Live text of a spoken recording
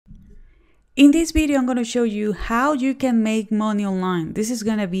In this video, I'm going to show you how you can make money online. This is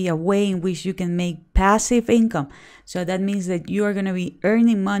going to be a way in which you can make passive income. So that means that you are going to be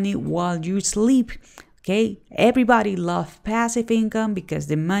earning money while you sleep. Okay, everybody loves passive income because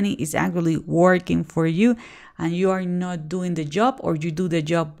the money is actually working for you and you are not doing the job, or you do the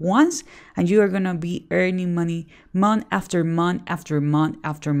job once and you are going to be earning money month after month after month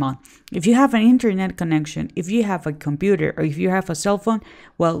after month. If you have an internet connection, if you have a computer, or if you have a cell phone,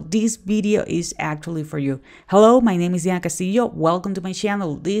 well, this video is actually for you. Hello, my name is Diana Castillo. Welcome to my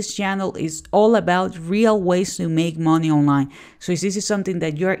channel. This channel is all about real ways to make money online. So if this is something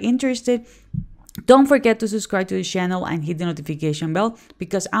that you're interested, don't forget to subscribe to the channel and hit the notification bell,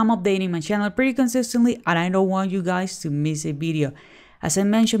 because I'm updating my channel pretty consistently and I don't want you guys to miss a video. As I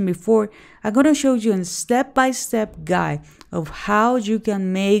mentioned before, I'm going to show you a step-by-step guide of how you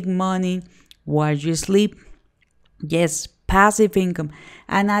can make money while you sleep. Yes, passive income.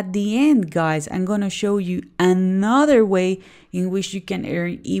 And at the end, guys, I'm going to show you another way in which you can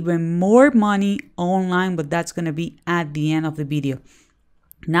earn even more money online, but that's going to be at the end of the video.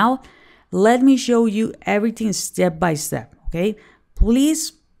 Now, let me show you everything step by step, okay?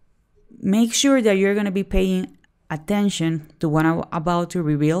 Please make sure that you're going to be paying attention to what I'm about to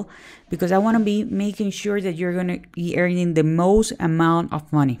reveal, because I want to be making sure that you're going to be earning the most amount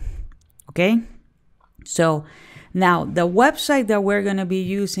of money, okay? So now the website that we're going to be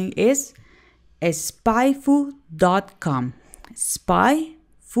using is spyfu.com.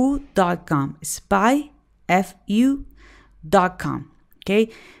 Spyfu.com. Spyfu.com.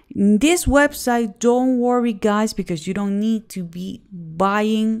 Okay, in this website, don't worry guys, because you don't need to be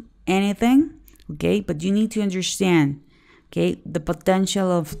buying anything, okay, but you need to understand, okay, the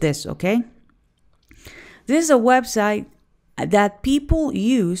potential of this. Okay, this is a website that people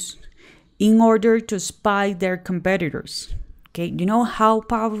use in order to spy their competitors. Okay, you know how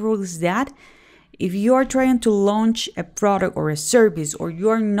powerful is that? If you are trying to launch a product or a service, or you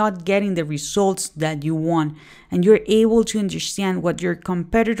are not getting the results that you want, and you're able to understand what your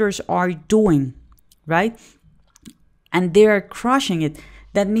competitors are doing, right? And they are crushing it.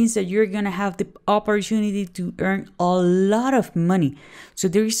 That means that you're going to have the opportunity to earn a lot of money. So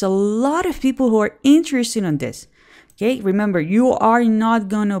there is a lot of people who are interested in this. Okay, remember, you are not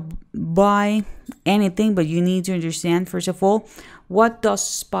going to buy anything, but you need to understand, first of all, what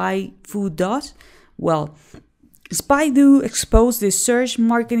does SpyFu does? Well, SpyFu expose the search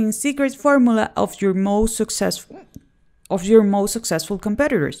marketing secret formula of your most successful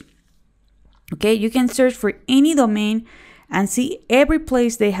competitors. Okay, you can search for any domain and see every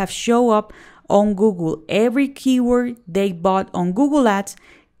place they have show up on Google, every keyword they bought on Google Ads,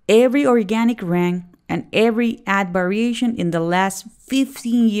 every organic rank, and every ad variation in the last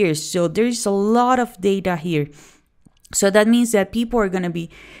 15 years. So there's a lot of data here. So that means that people are going to be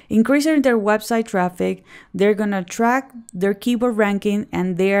increasing their website traffic, they're going to track their keyword ranking,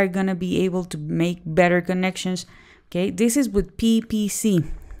 and they are going to be able to make better connections. Okay, this is with PPC.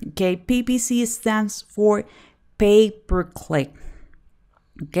 Okay, PPC stands for pay per click.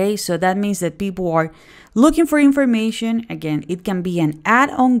 Okay, so that means that people are looking for information. Again, it can be an ad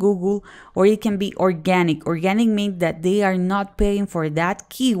on Google, or it can be organic. Organic means that they are not paying for that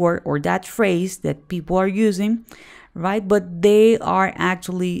keyword or that phrase that people are using, right? But they are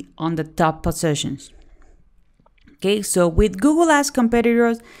actually on the top positions. Okay, so with Google Ads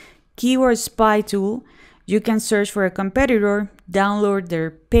Competitors Keyword Spy tool, you can search for a competitor, download their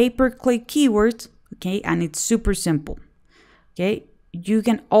pay-per-click keywords, okay, and it's super simple. Okay, you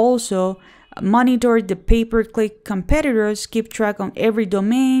can also monitor the pay-per-click competitors, keep track on every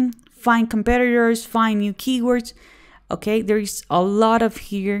domain, find competitors, find new keywords. Okay, there is a lot of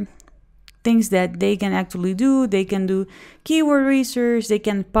here things that they can actually do. They can do keyword research, they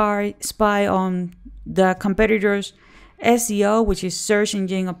can spy on the competitors' SEO, which is search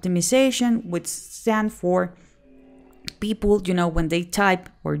engine optimization, which stands for people, you know, when they type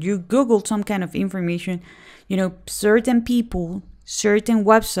or you Google some kind of information, you know, certain people, certain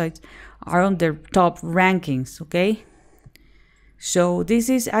websites are on their top rankings. Okay, so this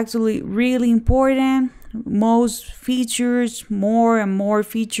is actually really important. Most features, more and more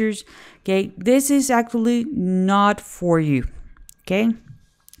features. Okay, this is actually not for you. Okay,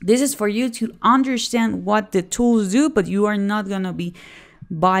 this is for you to understand what the tools do, but you are not gonna be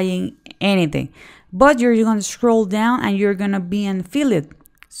buying anything. But you're gonna scroll down and you're gonna be an affiliate.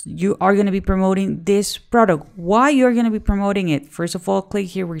 You are going to be promoting this product. Why you're going to be promoting it? First of all, click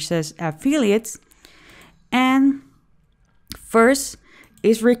here where it says affiliates. And first,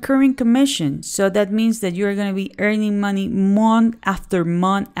 is recurring commission. So that means that you're going to be earning money month after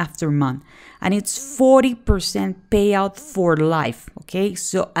month after month. And it's 40% payout for life. Okay,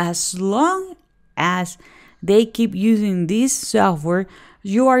 so as long as they keep using this software,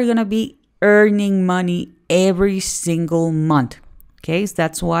 you are going to be earning money every single month. Okay, so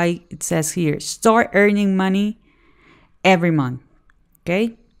that's why it says here, start earning money every month.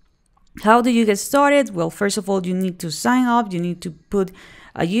 Okay, how do you get started? Well, first of all, you need to sign up. You need to put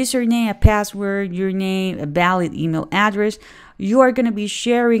a username, a password, your name, a valid email address. You are going to be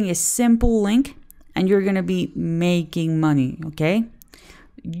sharing a simple link and you're going to be making money. Okay,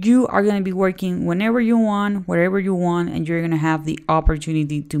 you are going to be working whenever you want, wherever you want, and you're going to have the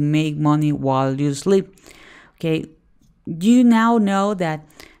opportunity to make money while you sleep. Okay, you now know that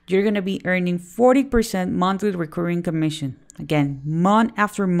you're going to be earning 40% monthly recurring commission. Again, month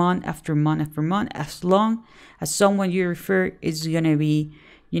after month after month after month, as long as someone you refer is going to be,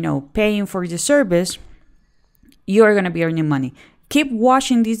 paying for the service, you are going to be earning money. Keep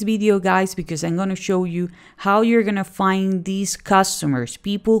watching this video, guys, because I'm going to show you how you're going to find these customers,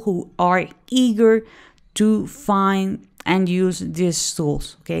 people who are eager to find and use these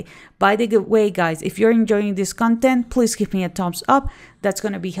tools. Okay, by the way, guys, if you're enjoying this content, please give me a thumbs up. That's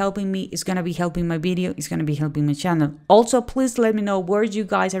going to be helping me. It's going to be helping my video. It's going to be helping my channel. Also, please let me know where you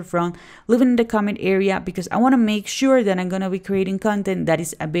guys are from. Leave it in the comment area, because I want to make sure that I'm going to be creating content that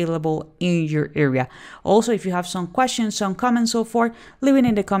is available in your area. Also, if you have some questions, some comments, so forth, leave it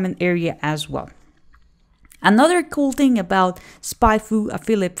in the comment area as well. Another cool thing about SpyFu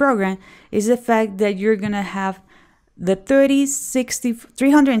affiliate program is the fact that you're going to have the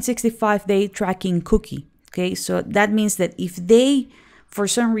 365-day tracking cookie. Okay, so that means that if they, for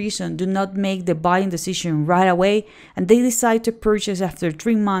some reason, do not make the buying decision right away and they decide to purchase after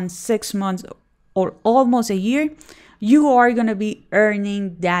 3 months, 6 months, or almost a year, you are going to be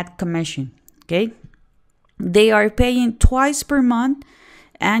earning that commission. Okay, they are paying twice per month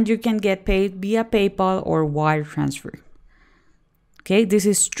and you can get paid via PayPal or wire transfer. Okay, this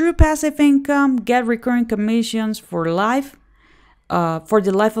is true passive income. Get recurring commissions for life, for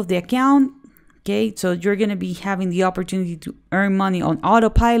the life of the account. Okay, so you're going to be having the opportunity to earn money on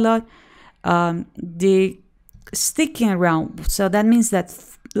autopilot. The sticking around, so that means that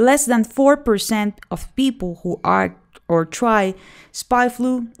less than 4% of people who are or try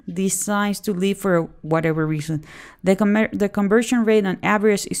SpyFu decides to leave for whatever reason. The conversion rate on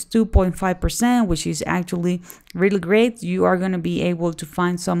average is 2.5%, which is actually really great. You are going to be able to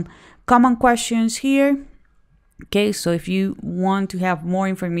find some common questions here. Okay, so if you want to have more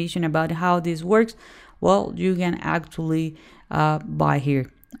information about how this works, well, you can actually buy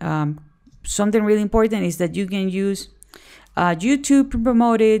here. Something really important is that you can use YouTube to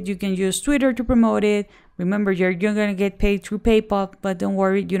promote it. You can use Twitter to promote it. Remember, you're going to get paid through PayPal, but don't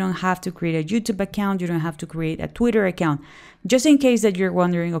worry, you don't have to create a YouTube account. You don't have to create a Twitter account. Just in case that you're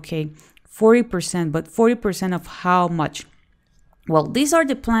wondering, okay, 40%, but 40% of how much? Well, these are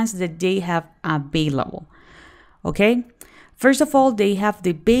the plans that they have available. Okay, first of all, they have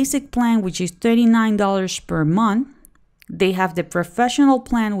the basic plan, which is $39 per month. They have the professional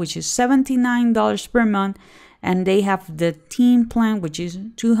plan, which is $79 per month. And they have the team plan, which is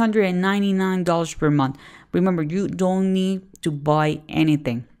 $299 per month. Remember, you don't need to buy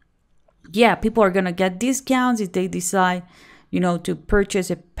anything. Yeah, people are going to get discounts if they decide, to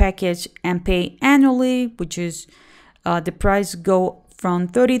purchase a package and pay annually, which is the price go from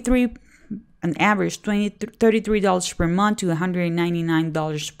an average $33 per month to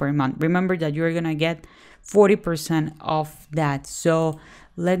 $199 per month. Remember that you're going to get 40% off that. So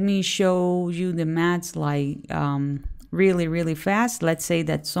let me show you the maths like really fast. Let's say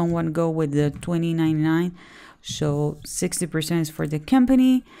that someone go with the $20.99, so 60% is for the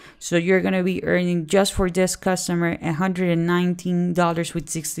company. So you're gonna be earning just for this customer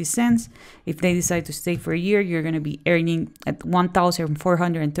 $119.60. If they decide to stay for a year, you're gonna be earning at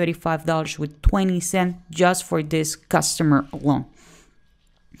 $1,435.20 just for this customer alone.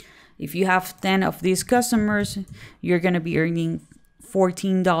 If you have 10 of these customers, you're gonna be earning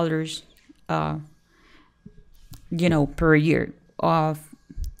 $14 per year, of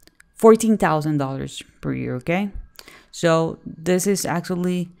 $14,000 per year. Okay, so this is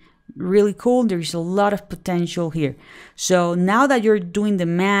actually really cool. There's a lot of potential here. So now that you're doing the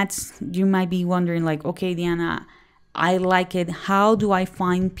maths, you might be wondering like, okay, Diana, I like it. How do I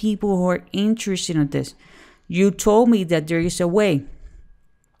find people who are interested in this? You told me that there is a way.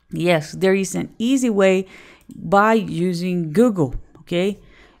 Yes, there is an easy way by using Google. Okay,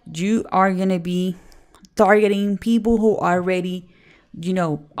 you are gonna be targeting people who are already,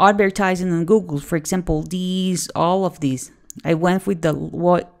 advertising on Google. For example, all of these. I went with the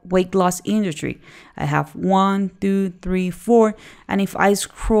weight loss industry. I have 1, 2, 3, 4. And if I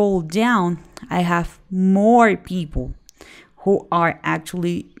scroll down, I have more people who are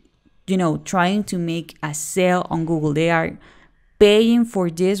actually, trying to make a sale on Google. They are paying for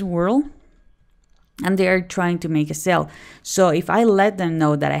this world and they are trying to make a sale. So if I let them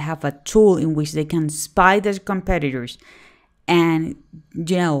know that I have a tool in which they can spy their competitors and,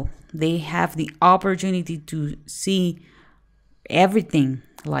 they have the opportunity to see everything,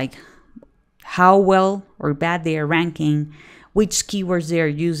 like how well or bad they are ranking, which keywords they are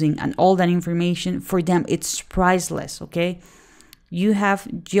using, and all that information, for them it's priceless. Okay, you have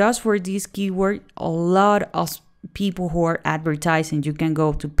just for this keyword a lot of people who are advertising. You can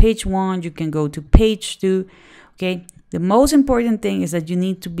go to page 1, you can go to page 2. Okay, the most important thing is that you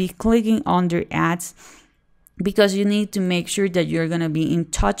need to be clicking on their ads, because you need to make sure that you're going to be in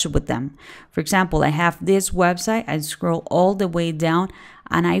touch with them. For example, I have this website. I scroll all the way down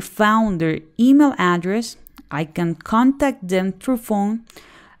and I found their email address. I can contact them through phone,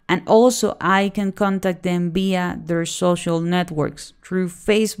 and also I can contact them via their social networks, through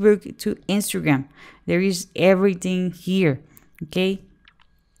Facebook to Instagram. There is everything here. Okay,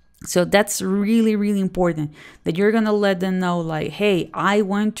 so that's really, really important, that you're going to let them know, like, hey, I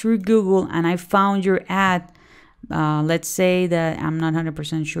went through Google and I found your ad. Let's say that I'm not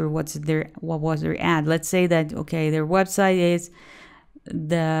 100% sure what was their ad. Let's say that, okay, their website is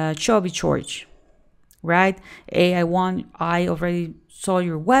the Chubby Church, right? Hey, I already saw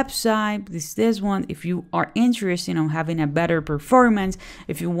your website. This one. If you are interested in having a better performance,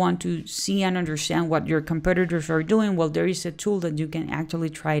 if you want to see and understand what your competitors are doing, well, there is a tool that you can actually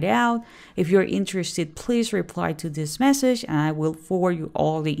try it out. If you're interested, please reply to this message and I will forward you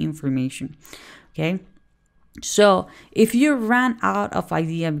all the information. Okay. So if you ran out of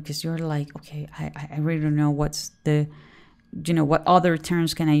idea because you're like, okay, I really don't know what's the, what other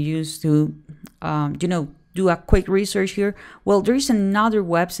terms can I use to, do a quick research here. Well, there's another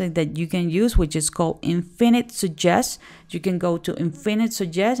website that you can use, which is called Infinite Suggest. You can go to Infinite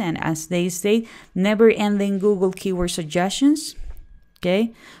Suggest, and as they say, never ending Google keyword suggestions.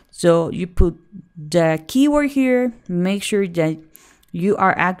 Okay. So you put the keyword here, make sure that you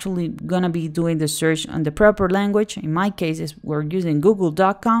are actually going to be doing the search on the proper language. In my case, we're using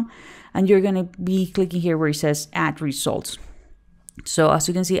google.com, and you're going to be clicking here where it says add results. So as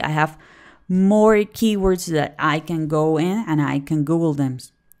you can see, I have more keywords that I can go in and I can Google them.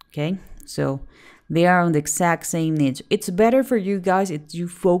 Okay, so they are on the exact same niche. It's better for you guys if you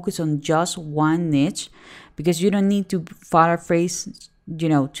focus on just one niche, because you don't need to paraphrase,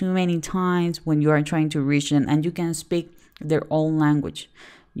 too many times when you are trying to reach them, and you can speak their own language.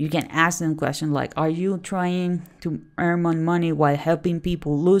 You can ask them questions like, are you trying to earn more money while helping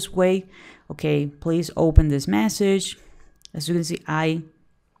people lose weight? Okay, please open this message. As you can see, I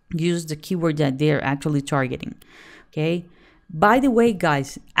use the keyword that they're actually targeting. Okay, by the way,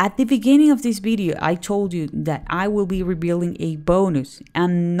 guys, at the beginning of this video I told you that I will be revealing a bonus,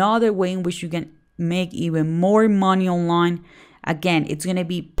 another way in which you can make even more money online. Again, it's going to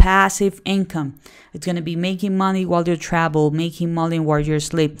be passive income. It's going to be making money while you travel, making money while you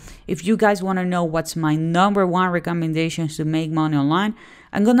sleep. If you guys want to know what's my #1 recommendations to make money online,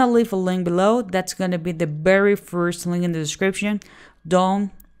 I'm going to leave a link below. That's going to be the very first link in the description.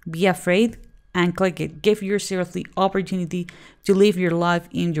 Don't be afraid and click it. Give yourself the opportunity to live your life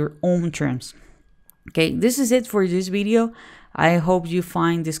in your own terms. Okay, this is it for this video. I hope you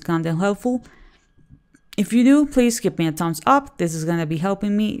find this content helpful. If you do, please give me a thumbs up. This is going to be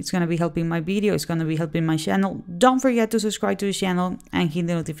helping me. It's going to be helping my video. It's going to be helping my channel. Don't forget to subscribe to the channel and hit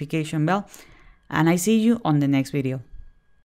the notification bell. And I see you on the next video.